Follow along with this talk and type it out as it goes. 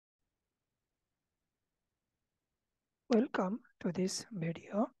Welcome to this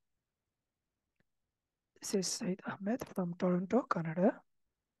video. This is Said Ahmed from Toronto, Canada.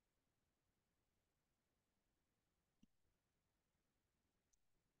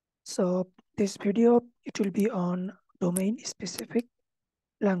 So this video, it will be on domain-specific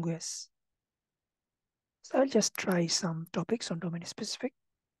language. So I'll just try some topics on domain-specific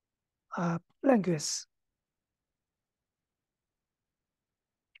language.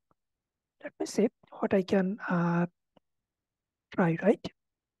 Let me see what I can try, right?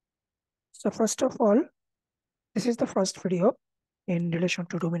 So first of all, this is the first video in relation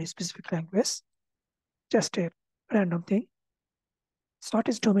to domain-specific language. Just a random thing. So what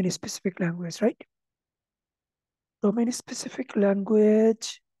is domain-specific language, right? Domain-specific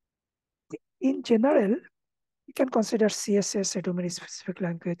language, in general, you can consider CSS a domain-specific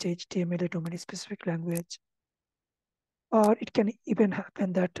language, HTML a domain-specific language, or it can even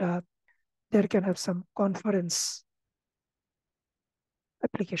happen that there can have some conference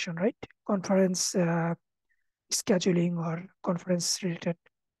application, right? Conference scheduling or conference-related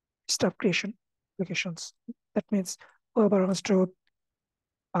stuff creation applications. That means whoever wants to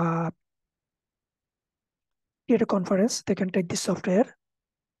create a conference, they can take this software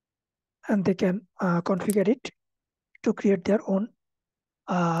and they can configure it to create their own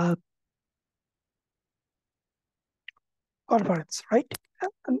conference, right?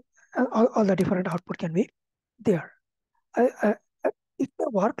 And all the different output can be there. It may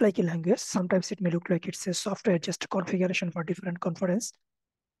work like a language. Sometimes it may look like it's a software, just a configuration for different conference,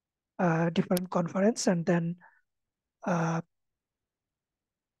 and then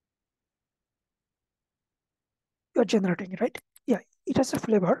you're generating it, right? Yeah, it has a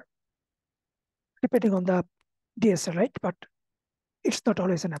flavor depending on the DSL, right? But it's not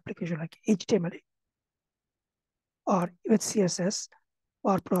always an application like HTML or even CSS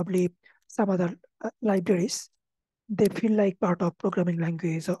or probably some other libraries. They feel like part of programming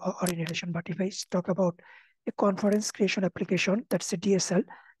language or in relation. But if I talk about a conference creation application, that's a DSL,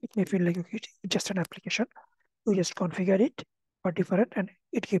 it may feel like okay, it's just an application. You just configure it for different and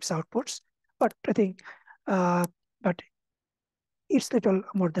it gives outputs. But I think, but it's little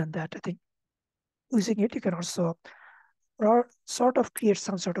more than that. I think using it, you can also sort of create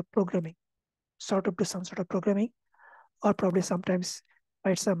some sort of programming, do some sort of programming, or probably sometimes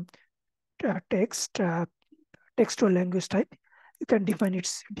write some text to a language type. You can define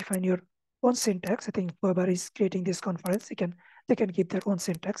your own syntax. I think whoever is creating this conference, they can give their own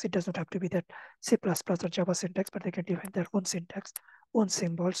syntax. It does not have to be that C++ or Java syntax, but they can define their own syntax, own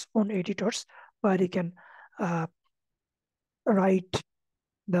symbols, own editors, where you can write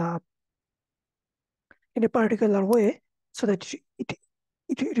the in a particular way so that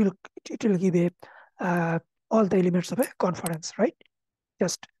it will give a all the elements of a conference, right?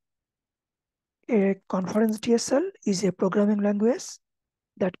 Just a conference DSL is a programming language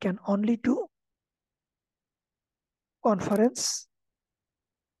that can only do conference,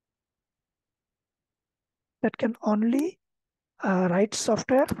 that can only write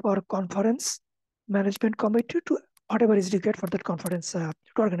software for conference management committee to whatever is required for that conference to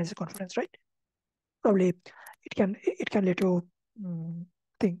organize a conference, right? Probably it can let you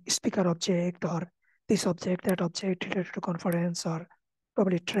think speaker object or this object, that object related to conference, or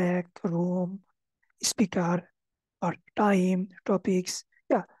probably track, room, speaker, or time, topics.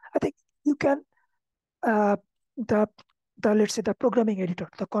 Yeah, I think you can the let's say the programming editor,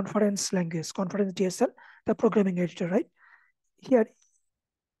 the conference language, conference DSL, the programming editor, right? Here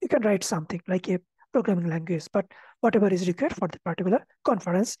you can write something like a programming language, but whatever is required for the particular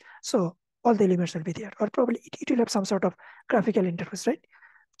conference. So all the elements will be there, or probably it will have some sort of graphical interface, right?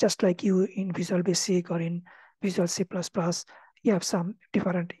 Just like you in Visual Basic or in Visual C++, you have some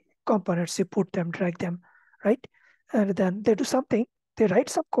different components, you put them, drag them, right? And then they do something, they write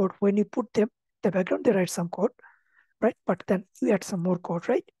some code. When you put them, the background, they write some code, right? But then you add some more code,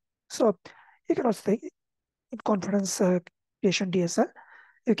 right? So you can also think in conference creation DSL,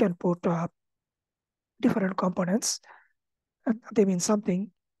 you can put different components, and they mean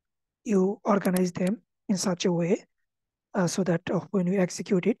something. You organize them in such a way so that when you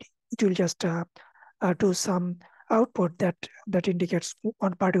execute it, it will just do some output that indicates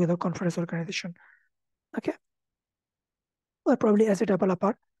one particular conference organization. Okay, or probably as a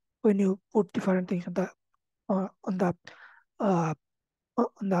developer, when you put different things on the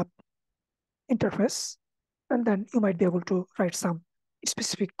interface, and then you might be able to write some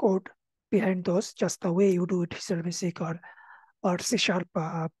specific code behind those, just the way you do it Visual Basic or C#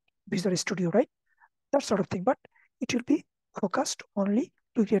 Visual Studio, right? That sort of thing. But it will be focused only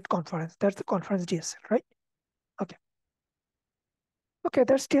to create conference. That's the conference DSL, right? Okay. Okay,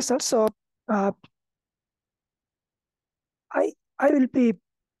 that's DSL. So I will be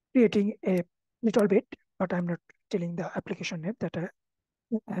creating a little bit, but I'm not telling the application name that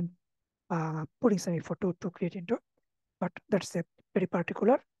I'm putting some effort to create into. But that's a very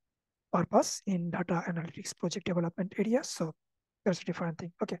particular purpose in data analytics project development area. So that's a different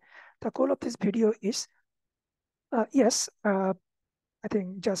thing. Okay, the goal of this video is yes, I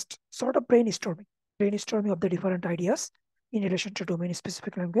think just sort of brainstorming of the different ideas in relation to domain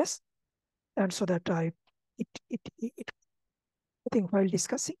specific language, and so that it I think while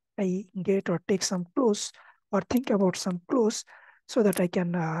discussing, I get or take some clues or think about some clues so that I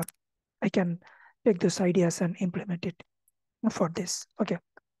can take those ideas and implement it for this. Okay.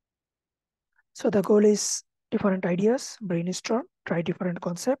 So the goal is different ideas, brainstorm, try different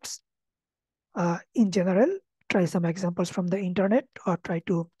concepts. In general, try some examples from the internet or try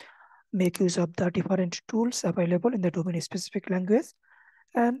to make use of the different tools available in the domain specific language.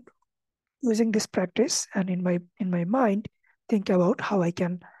 And using this practice and in my mind, think about how I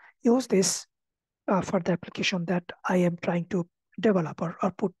can use this for the application that I am trying to develop or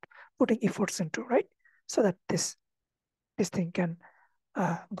putting efforts into, right? So that this thing can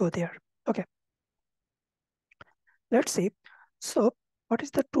go there. Okay, let's see. So what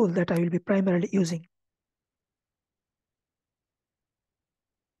is the tool that I will be primarily using?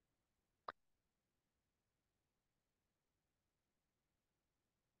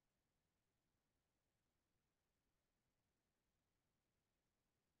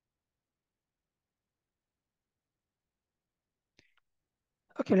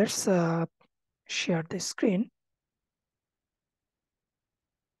 Okay, let's share the screen.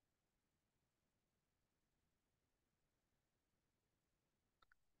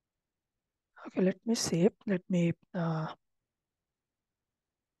 Okay, let me see. Let me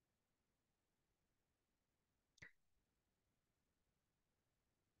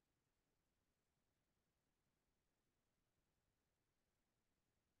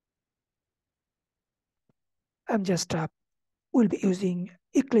I'm just will be using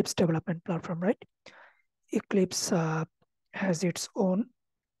Eclipse development platform, right? Eclipse has its own.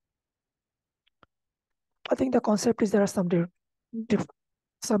 I think the concept is there are some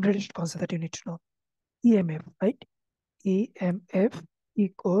some related concept that you need to know. EMF, right? EMF,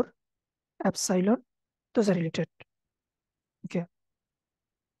 E-core, epsilon, those are related. Okay.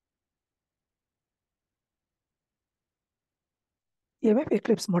 EMF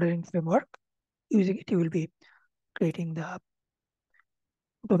Eclipse modeling framework. Using it, you will be creating the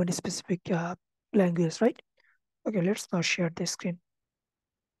domain specific language, right? Okay, let's now share the screen.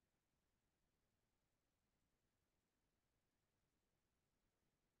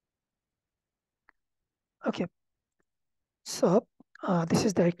 Okay, so this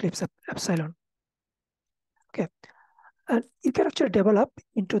is the Eclipse epsilon. Okay, and you can actually develop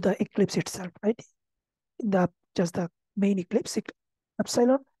into the Eclipse itself, right? In the just the main Eclipse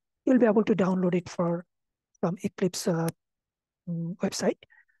epsilon, you'll be able to download it from Eclipse website.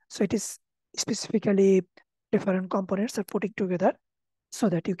 So it is specifically different components are putting together so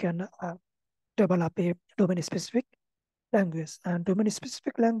that you can develop a domain specific language. And domain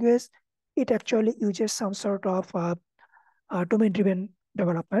specific language, it actually uses some sort of domain driven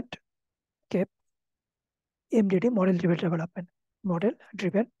development. Okay, MDD, model driven development, model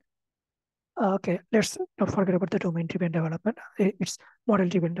driven. Okay, let's not forget about the domain driven development. It's model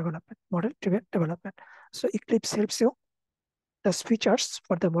driven development, model driven development. So Eclipse helps you the features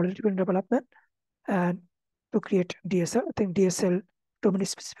for the model driven development and to create DSL. I think DSL domain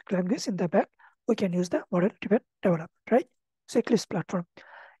specific language in the back, we can use the model driven development, right? So Eclipse platform.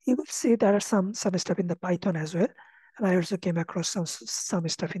 You will see there are some stuff in the Python as well. And I also came across some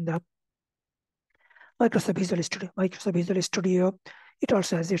stuff in the Microsoft Visual Studio. Microsoft Visual Studio, it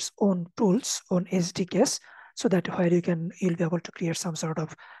also has its own tools, own SDKs, so that where you'll be able to create some sort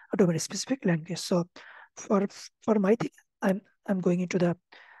of a domain specific language. So for my thing, I'm going into the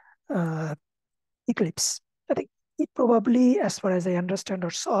Eclipse. I think it probably, as far as I understand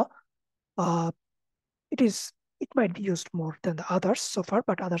or saw, uh, it might be used more than the others so far,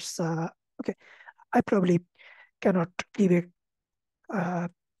 but others, okay, I probably cannot give a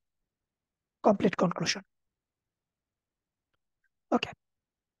complete conclusion. Okay,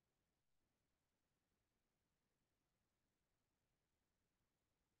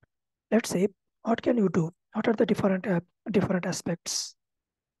 let's say, what can you do? What are the different aspects?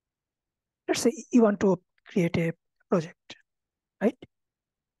 Let's say you want to create a project, right?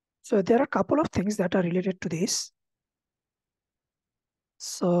 So there are a couple of things that are related to this.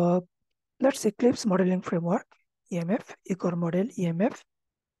 So let's Eclipse modeling framework, EMF, Ecore model, EMF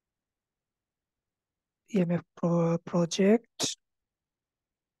project,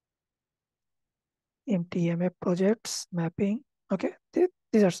 MTMF projects, mapping. Okay,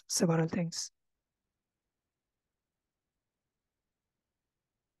 these are several things.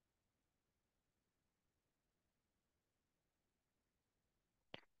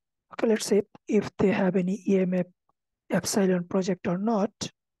 Okay, let's say if they have any EMF epsilon project or not.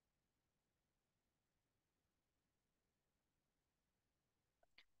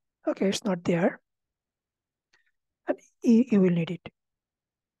 Okay, it's not there. And you will need it.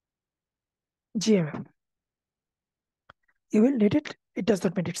 GMF. You will need it. It does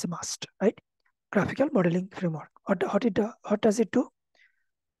not mean it's a must, right? Graphical modeling framework. What does it do?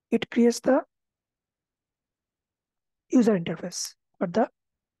 It creates the user interface for the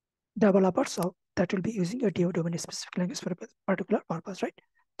developers of that will be using a domain specific language for a particular purpose, right?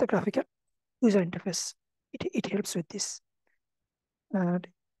 The graphical user interface. It helps with this. And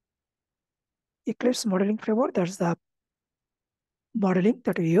Eclipse modeling framework, that's the modeling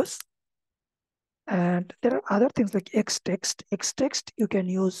that we use. And there are other things like Xtext. Xtext, you can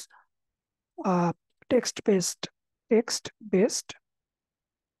use text-based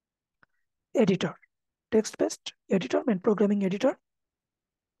editor. Text-based editor and programming editor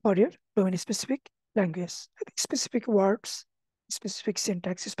for your domain-specific language. Specific words, specific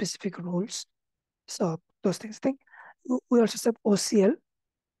syntax, specific rules. So those things. I think we also have OCL,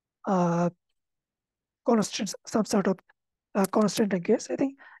 constraints, some sort of constraint, I guess. I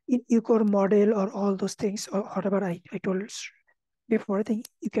think in Eucor model or all those things, or whatever I told before, I think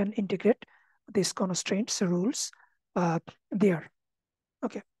you can integrate these constraints, rules there.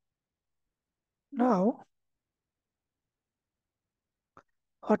 Okay. Now,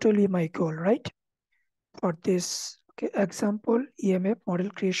 what will be my goal, right? For this, okay, example, EMF model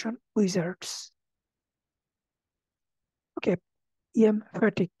creation wizards. Okay, EM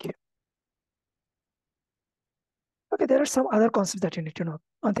fatigue. Okay, there are some other concepts that you need to know.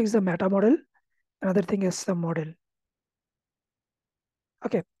 One thing is the meta model, another thing is the model.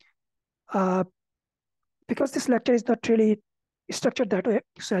 Okay, because this lecture is not really structured that way,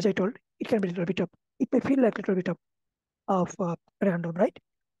 so as I told, it can be a little bit of, it may feel like a little bit of random, right?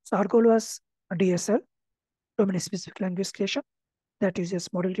 So our goal was DSL, domain-specific language creation, that uses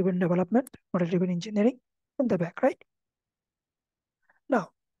model-driven development, model-driven engineering in the back, right? Now,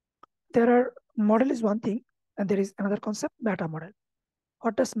 there are model is one thing, and there is another concept, meta model.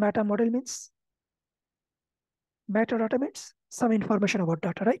 What does meta model means? Metadata means some information about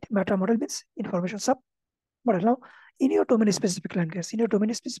data, right? Meta model means information sub model. Now, in your domain-specific language,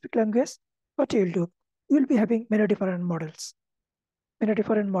 what you will do? You will be having many different models. Many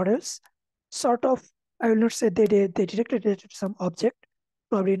different models, sort of, I will not say they directly related to some object,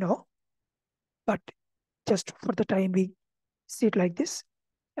 probably no, but just for the time we see it like this,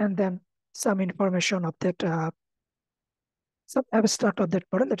 and then some information of that, some abstract of that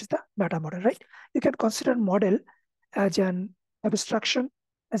model, that is the meta model, right? You can consider model as an abstraction,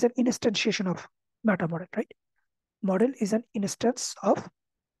 as an instantiation of meta model, right? Model is an instance of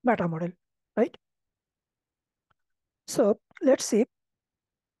meta model, right? So let's see,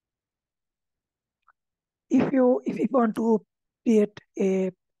 if you want to create a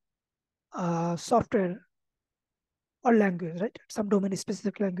software or language, right? Some domain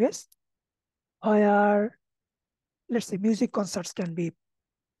specific language where, let's say, music concerts can be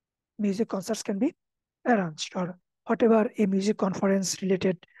arranged, or whatever a music conference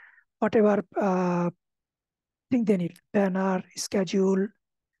related, whatever thing they need, banner, schedule,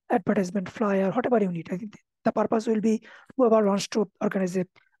 advertisement, flyer, whatever you need. I think the purpose will be whoever wants to organize a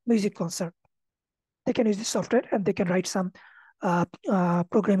music concert, they can use this software and they can write some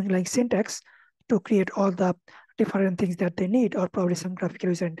programming like syntax to create all the different things that they need, or probably some graphical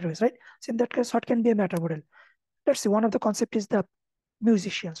user interface, right? So in that case, what can be a meta model? Let's see, one of the concept is the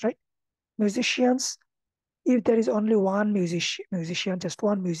musicians, right? Musicians, if there is only one musician, just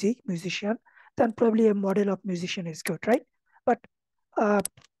one musician, then probably a model of musician is good, right? But uh,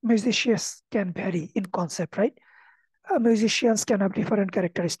 musicians can vary in concept, right? Musicians can have different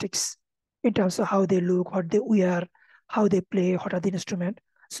characteristics in terms of how they look, what they wear, how they play, what are the instrument.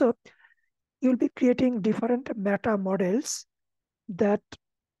 So you'll be creating different meta models that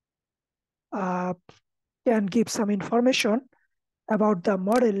uh, can give some information about the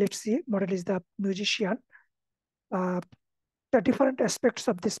model. Let's see, model is the musician. Uh, the different aspects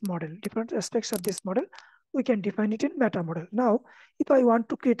of this model, we can define it in meta model. Now, if I want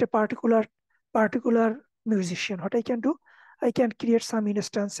to create a particular musician, what I can do, I can create some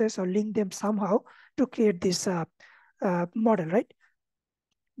instances or link them somehow to create this model, right?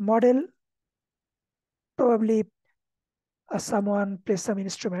 Model, probably someone plays some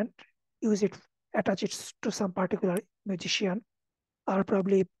instrument, use it, attach it to some particular musician, or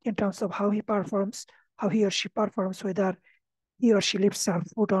probably in terms of how he performs, how he or she performs, whether he or she lifts her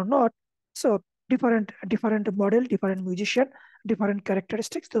foot or not. So different model, different musician, different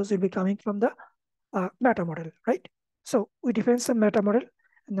characteristics, those will be coming from the meta model, right? So we define some meta model,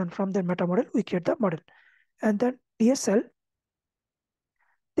 and then from the meta model, we create the model. And then DSL,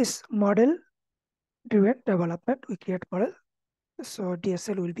 this model driven development, we create model. So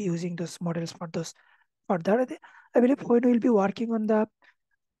DSL will be using those models for those further. I believe when we'll be working on the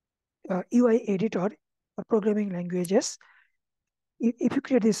UI editor or programming languages, if you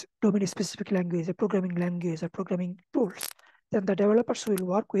create this domain specific language, a programming language or programming tools, then the developers will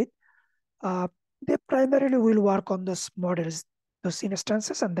work with, they primarily will work on those models, those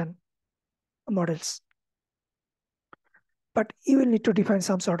instances and then models. But you will need to define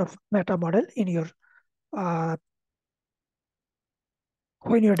some sort of meta model in your,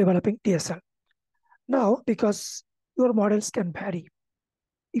 when you're developing DSL. Now, because your models can vary,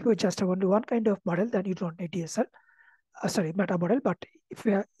 if you just have only one kind of model, then you don't need DSL, meta model. But if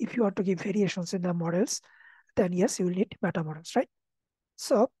you want to give variations in the models, then yes, you will need meta models, right?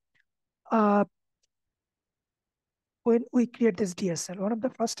 So when we create this DSL, one of the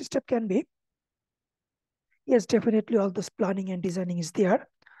first step can be, yes, definitely all this planning and designing is there.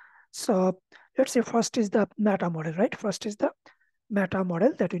 So let's say first is the meta model, right? First is the meta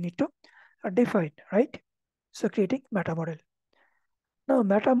model that we need to define, right? So creating meta model. Now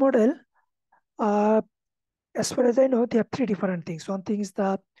meta model, as far as I know, they have three different things. One thing is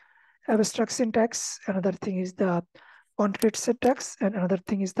the abstract syntax, another thing is the concrete syntax, and another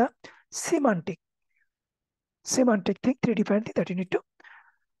thing is the semantic thing, three different things that you need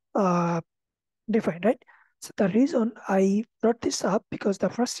to define, right? So the reason I brought this up, because the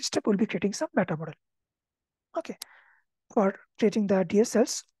first step will be creating some meta model. Okay, for creating the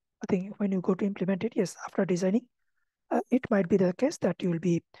DSLs, I think when you go to implement it, yes, after designing, it might be the case that you will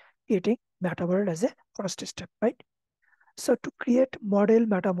be creating meta model as a first step, right? So to create model,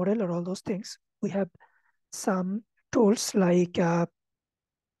 meta model, or all those things, we have some tools like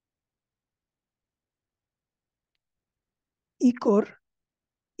eCore,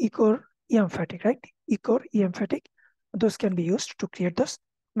 emphatic, right? eCore, emphatic, those can be used to create this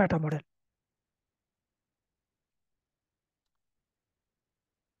meta model.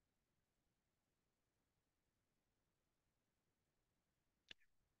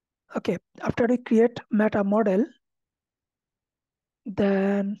 Okay, after we create meta model,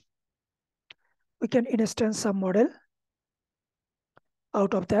 then we can instance some model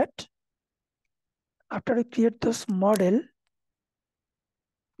out of that. After we create this model,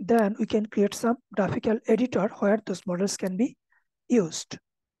 then we can create some graphical editor where those models can be used,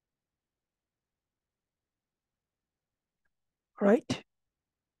 right?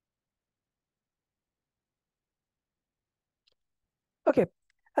 Okay,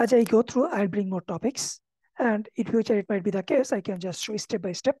 as I go through, I'll bring more topics, and in future it might be the case I can just show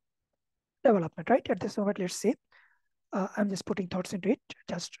step-by-step development, right? At this moment, let's say I'm just putting thoughts into it,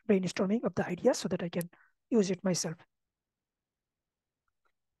 just brainstorming of the ideas so that I can use it myself.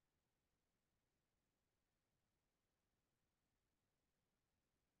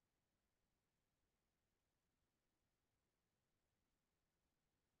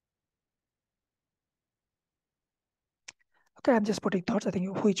 Okay, I'm just putting thoughts. I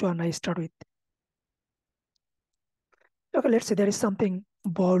think which one I start with. Okay, let's say there is something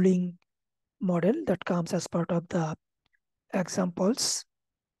bowling model that comes as part of the examples.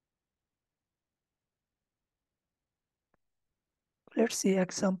 Let's see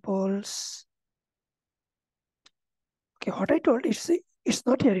examples. Okay, what I told is it's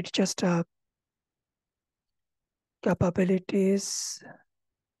not here. It's just capabilities.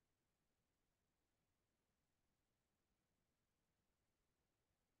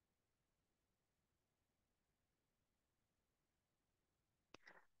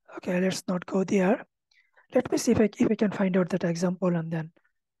 Okay, let's not go there. Let me see if I can find out that example, and then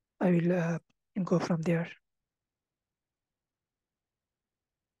I will go from there.